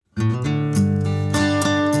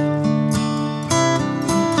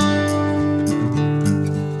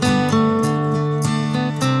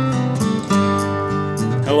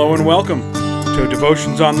Hello and welcome to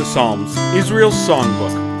Devotions on the Psalms, Israel's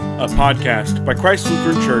Songbook, a podcast by Christ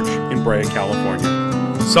Lutheran Church in Brea,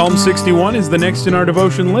 California. Psalm 61 is the next in our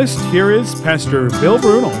devotion list. Here is Pastor Bill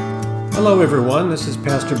Brunold. Hello everyone, this is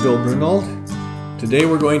Pastor Bill Brunold. Today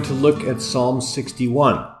we're going to look at Psalm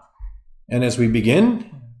 61. And as we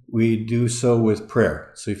begin, we do so with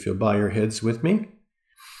prayer. So if you'll bow your heads with me.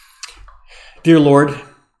 Dear Lord,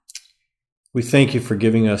 we thank you for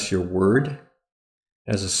giving us your word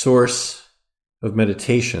as a source of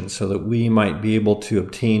meditation so that we might be able to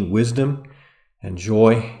obtain wisdom and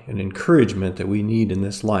joy and encouragement that we need in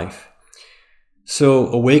this life. So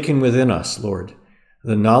awaken within us, Lord,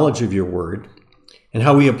 the knowledge of your word and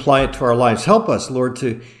how we apply it to our lives. Help us, Lord,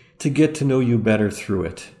 to get to know you better through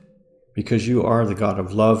it, because you are the God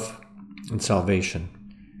of love and salvation.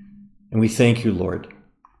 And we thank you, Lord,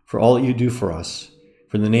 for all that you do for us.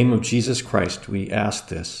 For in the name of Jesus Christ, we ask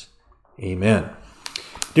this. Amen.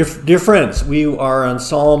 Dear friends, we are on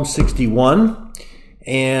Psalm 61,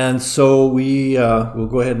 and so we'll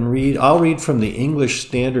go ahead and read. I'll read from the English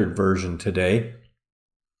Standard Version today,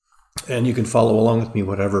 and you can follow along with me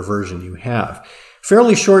whatever version you have.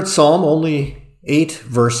 Fairly short psalm, only 8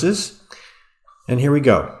 verses, and here we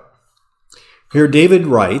go. Here David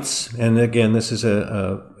writes, and again this is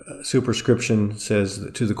a superscription, says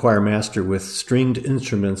to the choir master with stringed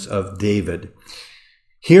instruments of David.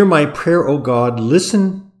 Hear my prayer, O God,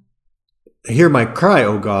 hear my cry,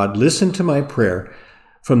 O God, listen to my prayer.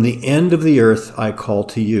 From the end of the earth I call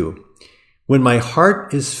to you. When my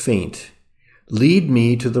heart is faint, lead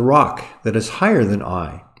me to the rock that is higher than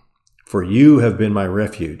I. For you have been my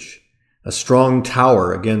refuge, a strong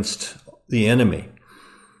tower against the enemy.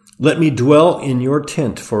 Let me dwell in your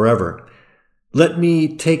tent forever. Let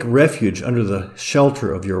me take refuge under the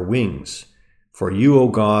shelter of your wings. For you, O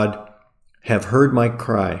God, have heard my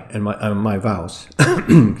cry and my vows.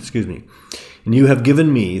 Excuse me. And you have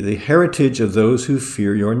given me the heritage of those who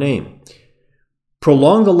fear your name.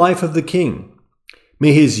 Prolong the life of the king.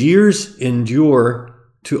 May his years endure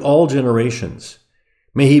to all generations.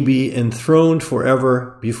 May he be enthroned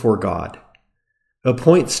forever before God.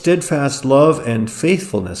 Appoint steadfast love and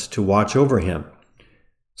faithfulness to watch over him.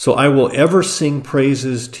 So I will ever sing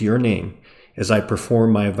praises to your name as I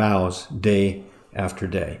perform my vows day after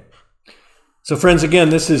day. So friends,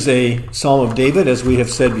 again, this is a Psalm of David, as we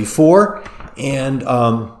have said before, and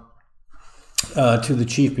to the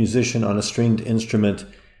chief musician on a stringed instrument.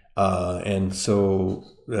 And so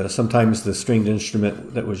sometimes the stringed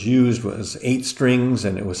instrument that was used was 8 strings,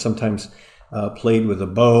 and it was sometimes played with a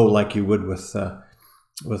bow, like you would with a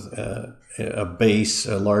bass,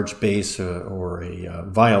 a large bass, or a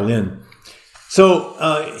violin.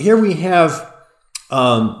 So here we have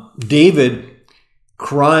David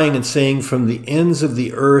crying and saying, from the ends of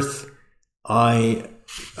the earth I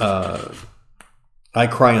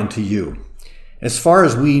cry unto you. As far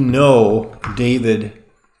as we know, David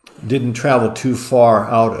didn't travel too far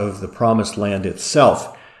out of the promised land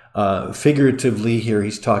itself. Figuratively here,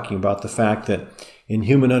 he's talking about the fact that in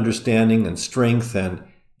human understanding and strength and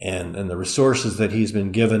the resources that he's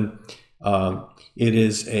been given, it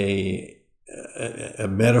is a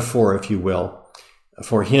metaphor, if you will,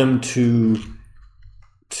 for him to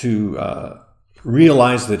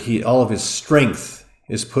realize that all of his strength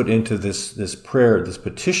is put into this prayer, this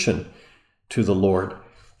petition to the Lord.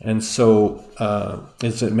 And so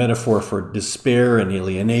it's a metaphor for despair and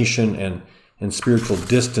alienation and spiritual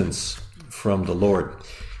distance from the Lord.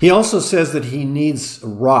 He also says that he needs a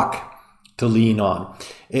rock to lean on,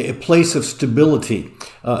 a place of stability,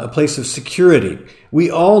 a place of security. We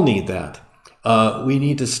all need that. We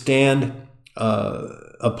need to stand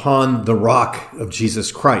upon the rock of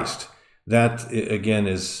Jesus Christ. That, again,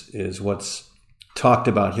 is what's talked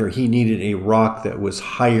about here. He needed a rock that was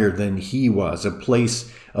higher than he was, a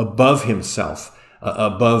place above himself,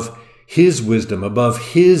 above his wisdom,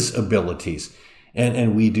 above his abilities.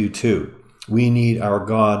 And we do too. We need our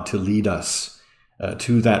God to lead us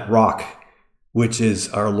to that rock, which is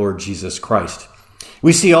our Lord Jesus Christ.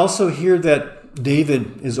 We see also here that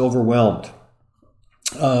David is overwhelmed.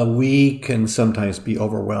 We can sometimes be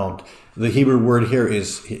overwhelmed. The Hebrew word here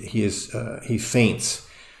is he faints.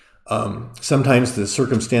 Sometimes the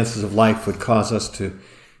circumstances of life would cause us to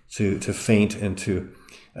faint and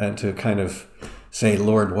to kind of say,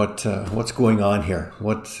 Lord, what's going on here?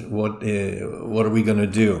 What are we going to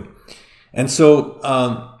do? And so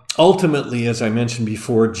ultimately, as I mentioned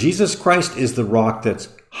before, Jesus Christ is the rock that's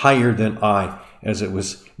higher than I, as it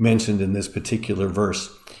was mentioned in this particular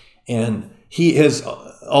verse. And he has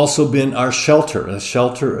also been our shelter, a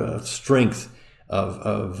shelter of strength,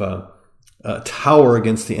 of a tower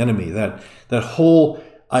against the enemy. That whole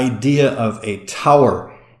idea of a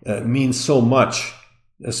tower means so much,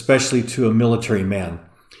 especially to a military man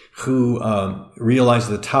who realizes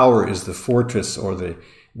the tower is the fortress or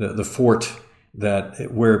the fort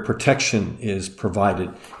where protection is provided.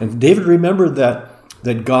 And David remembered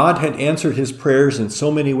that God had answered his prayers in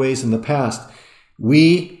so many ways in the past.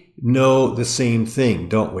 We know the same thing,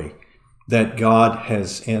 don't we? That God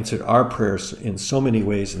has answered our prayers in so many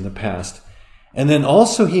ways in the past. And then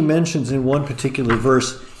also he mentions in one particular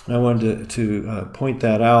verse, and I wanted to point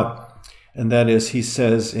that out, and that is, he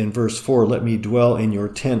says in verse 4, "Let me dwell in your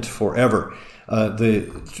tent forever."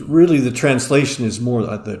 The translation is more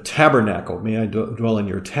the tabernacle. May I dwell in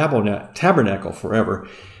your tabernacle forever.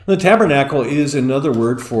 And the tabernacle is another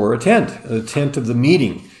word for a tent of the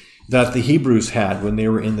meeting that the Hebrews had when they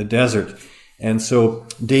were in the desert. And so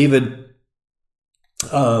David,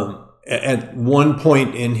 at one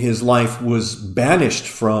point in his life, was banished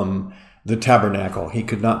from the tabernacle. He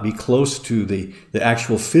could not be close to the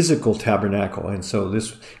actual physical tabernacle. And so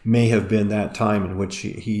this may have been that time in which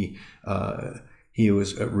he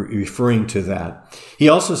was referring to that. He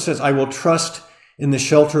also says, "I will trust in the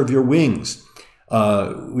shelter of your wings."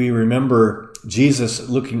 We remember Jesus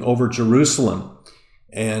looking over Jerusalem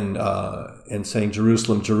and saying,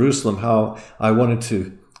 "Jerusalem, Jerusalem, how I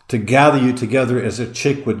wanted to gather you together as a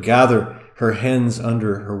chick would gather her hens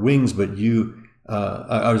under her wings, but you,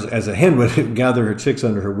 as a hen would gather her chicks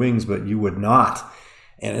under her wings, but you would not."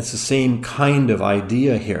 And it's the same kind of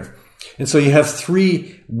idea here. And so you have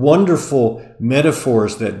three wonderful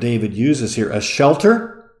metaphors that David uses here: a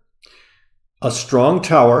shelter, a strong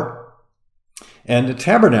tower, and a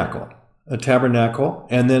tabernacle.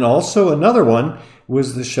 And then also another one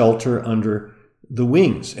was the shelter under the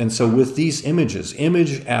wings. And so with these images,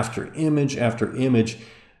 image after image after image,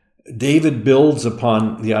 David builds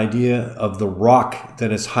upon the idea of the rock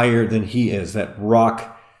that is higher than he is. That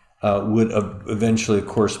rock would eventually, of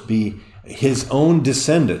course, be his own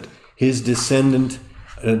descendant,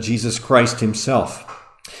 Jesus Christ himself.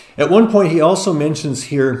 At one point, he also mentions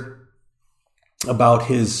here about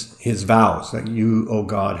his vows, that you, O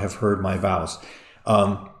God, have heard my vows.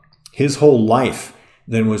 His whole life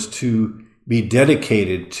then was to be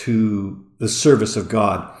dedicated to the service of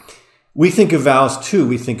God. We think of vows too.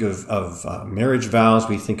 We think of marriage vows.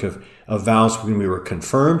 We think of vows when we were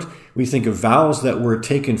confirmed. We think of vows that were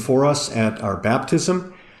taken for us at our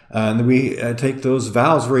baptism. And we take those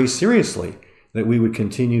vows very seriously, that we would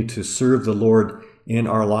continue to serve the Lord in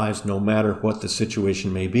our lives no matter what the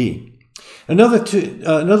situation may be.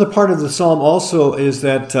 Another part of the psalm also is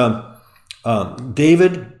that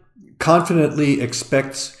David confidently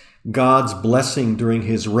expects God's blessing during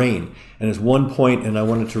his reign. And there's one point, and I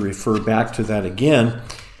wanted to refer back to that again,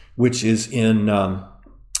 which is in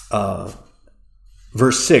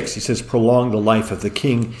verse 6. He says, "Prolong the life of the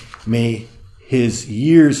king, may his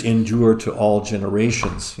years endure to all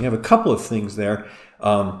generations." You have a couple of things there.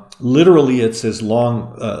 Literally, it says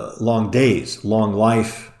long days, long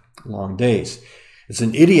life, long days. It's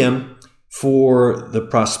an idiom for the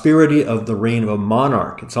prosperity of the reign of a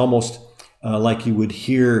monarch. It's almost like you would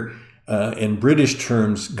hear in British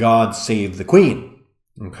terms, "God save the Queen."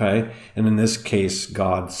 Okay? And in this case,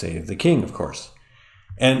 "God save the King," of course.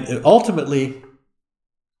 And ultimately,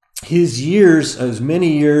 his years, as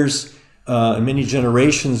many years, many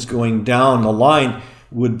generations going down the line,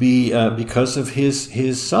 would be because of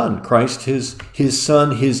his son, Christ, his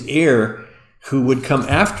son, his heir, who would come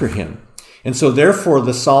after him. And so therefore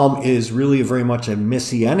the psalm is really very much a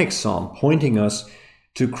messianic psalm, pointing us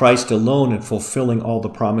to Christ alone and fulfilling all the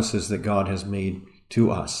promises that God has made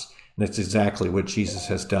to us. And that's exactly what Jesus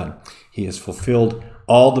has done. He has fulfilled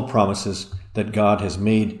all the promises that God has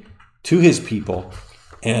made to his people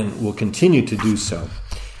and will continue to do so.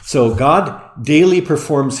 So God daily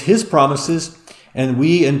performs his promises, and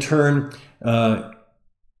we in turn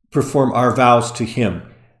perform our vows to him.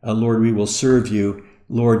 Lord, we will serve you.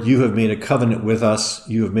 Lord, you have made a covenant with us.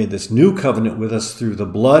 You have made this new covenant with us through the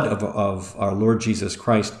blood of our Lord Jesus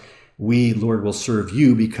Christ. We, Lord, will serve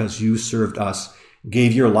you because you served us,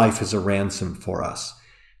 gave your life as a ransom for us.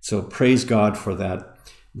 So praise God for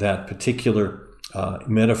that particular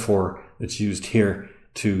metaphor that's used here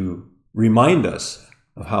to remind us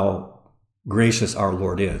of how gracious our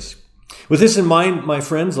Lord is. With this in mind, my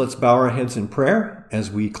friends, let's bow our heads in prayer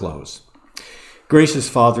as we close. Gracious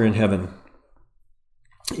Father in heaven,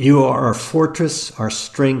 you are our fortress, our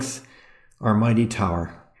strength, our mighty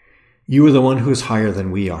tower. You are the one who is higher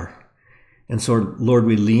than we are. And so, Lord,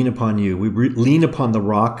 we lean upon you. We lean upon the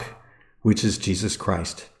rock, which is Jesus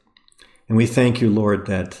Christ. And we thank you, Lord,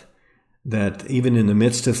 that even in the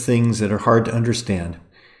midst of things that are hard to understand,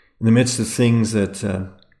 in the midst of things that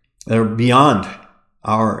that are beyond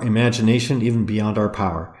our imagination, even beyond our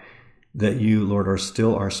power, that you, Lord, are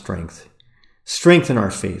still our strength. Strengthen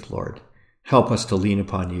our faith, Lord. Help us to lean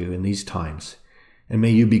upon you in these times. And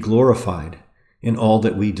may you be glorified in all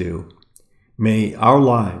that we do. May our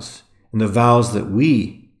lives and the vows that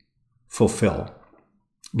we fulfill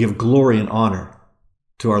give glory and honor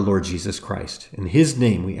to our Lord Jesus Christ. In his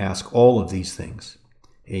name we ask all of these things.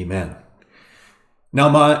 Amen.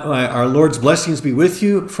 Now our Lord's blessings be with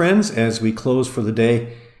you, friends, as we close for the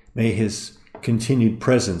day. May his continued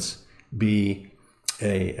presence be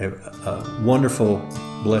a wonderful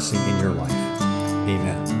blessing in your life.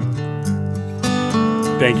 Amen.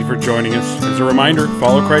 Thank you for joining us. As a reminder,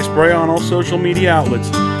 follow Christ Brea on all social media outlets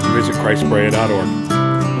and visit christbrea.org.